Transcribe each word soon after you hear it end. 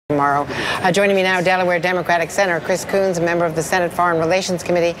Tomorrow. Joining me now, Delaware Democratic Senator Chris Coons, a member of the Senate Foreign Relations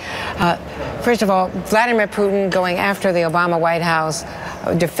Committee. First of all, Vladimir Putin going after the Obama White House,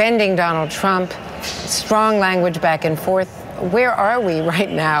 defending Donald Trump, strong language back and forth. Where are we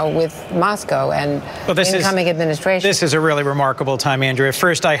right now with Moscow and the incoming administration? This is a really remarkable time, Andrea.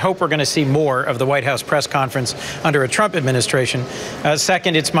 First, I hope we're going to see more of the White House press conference under a Trump administration.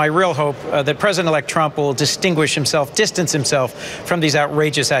 Second, it's my real hope that President-elect Trump will distance himself from these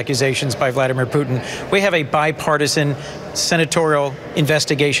outrageous accusations by Vladimir Putin. We have a bipartisan senatorial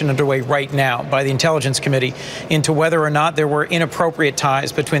investigation underway right now by the Intelligence Committee into whether or not there were inappropriate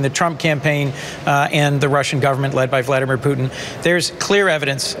ties between the Trump campaign and the Russian government led by Vladimir Putin. There's clear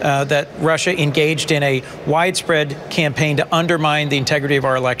evidence that Russia engaged in a widespread campaign to undermine the integrity of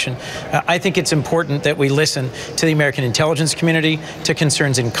our election. I think it's important that we listen to the American intelligence community, to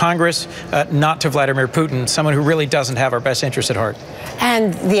concerns in Congress, not to Vladimir Putin, someone who really doesn't have our best interests at heart.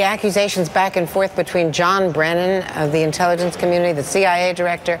 And the accusations back and forth between John Brennan of the intelligence community, the CIA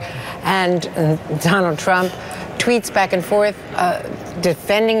director, and Donald Trump, tweets back and forth,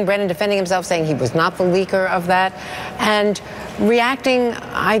 defending himself, saying he was not the leaker of that, and reacting,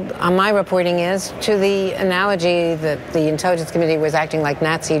 my reporting is, to the analogy that the intelligence community was acting like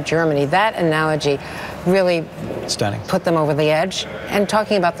Nazi Germany. That analogy really stunning, put them over the edge, and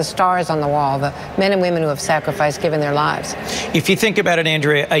talking about the stars on the wall, the men and women who have sacrificed, given their lives. If you think about it,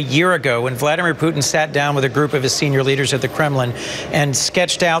 Andrea, a year ago when Vladimir Putin sat down with a group of his senior leaders at the Kremlin and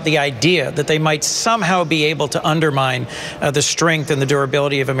sketched out the idea that they might somehow be able to undermine the strength and the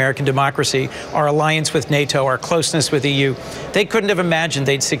durability of American democracy, our alliance with NATO, our closeness with the EU, they couldn't have imagined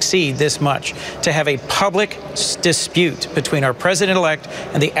they'd succeed this much to have a public dispute between our president-elect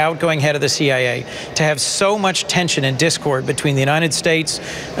and the outgoing head of the CIA, to have so much tension and discord between the United States,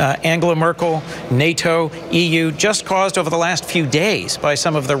 Angela Merkel, NATO, EU, just caused over the last few days by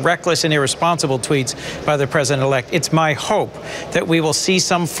some of the reckless and irresponsible tweets by the president-elect. It's my hope that we will see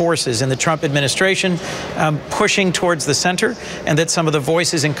some forces in the Trump administration pushing towards the center, and that some of the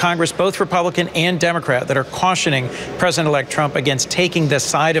voices in Congress, both Republican and Democrat, that are cautioning President-elect Trump against taking the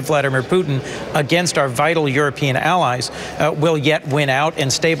side of Vladimir Putin against our vital European allies will yet win out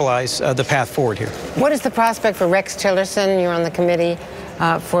and stabilize the path forward here. What is the prospect for Rex Tillerson? You're on the committee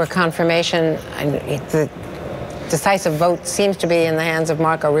for confirmation. The decisive vote seems to be in the hands of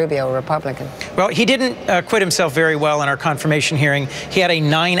Marco Rubio, a Republican. Well, he didn't acquit himself very well in our confirmation hearing. He had a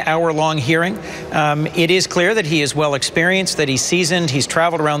 9-hour-long hearing. It is clear that he is well experienced, that he's seasoned, he's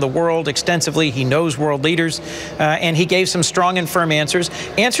traveled around the world extensively, he knows world leaders, and he gave some strong and firm answers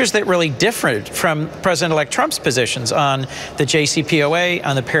that really differed from President-elect Trump's positions on the JCPOA,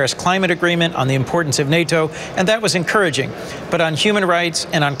 on the Paris Climate Agreement, on the importance of NATO, and that was encouraging. But on human rights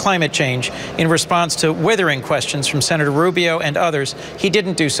and on climate change, in response to withering questions from Senator Rubio and others, he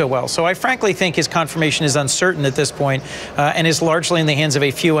didn't do so well. So I frankly think his confirmation is uncertain at this point and is largely in the hands of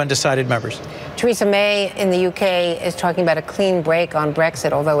a few undecided members. Theresa May in the UK is talking about a clean break on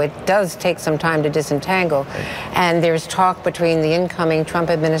Brexit, although it does take some time to disentangle. And there's talk between the incoming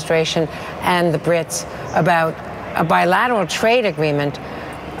Trump administration and the Brits about a bilateral trade agreement,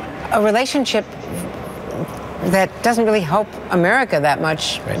 a relationship that doesn't really help America that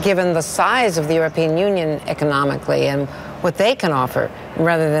much, given the size of the European Union economically and what they can offer,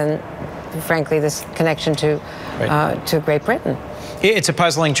 rather than, frankly, this connection to Great Britain. It's a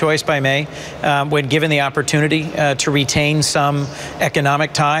puzzling choice by May when given the opportunity to retain some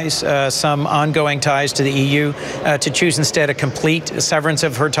economic ties, some ongoing ties to the EU, to choose instead a complete severance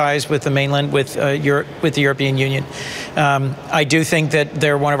of her ties with the mainland, with the European Union. I do think that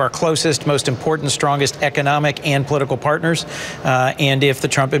they're one of our closest, most important, strongest economic and political partners. And if the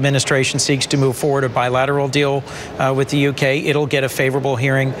Trump administration seeks to move forward a bilateral deal with the UK, it'll get a favorable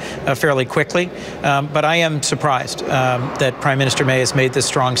hearing fairly quickly. But I am surprised that Prime Minister May has made this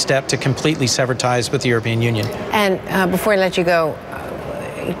strong step to completely sever ties with the European Union. And before I let you go,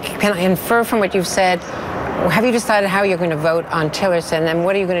 can I infer from what you've said, have you decided how you're going to vote on Tillerson, and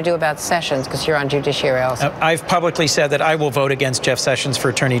what are you going to do about Sessions, because you're on Judiciary also? I've publicly said that I will vote against Jeff Sessions for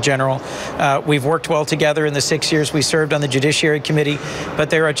Attorney General. We've worked well together in the 6 years we served on the Judiciary Committee, but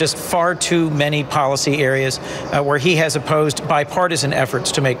there are just far too many policy areas where he has opposed bipartisan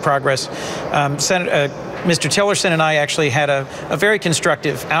efforts to make progress. Mr. Tillerson and I actually had a very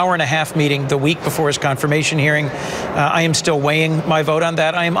constructive hour-and-a-half meeting the week before his confirmation hearing. I am still weighing my vote on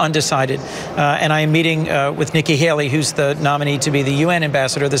that. I am undecided. And I am meeting with Nikki Haley, who's the nominee to be the UN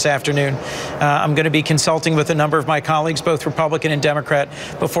ambassador, this afternoon. I'm going to be consulting with a number of my colleagues, both Republican and Democrat,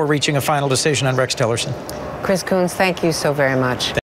 before reaching a final decision on Rex Tillerson. Chris Coons, thank you so very much.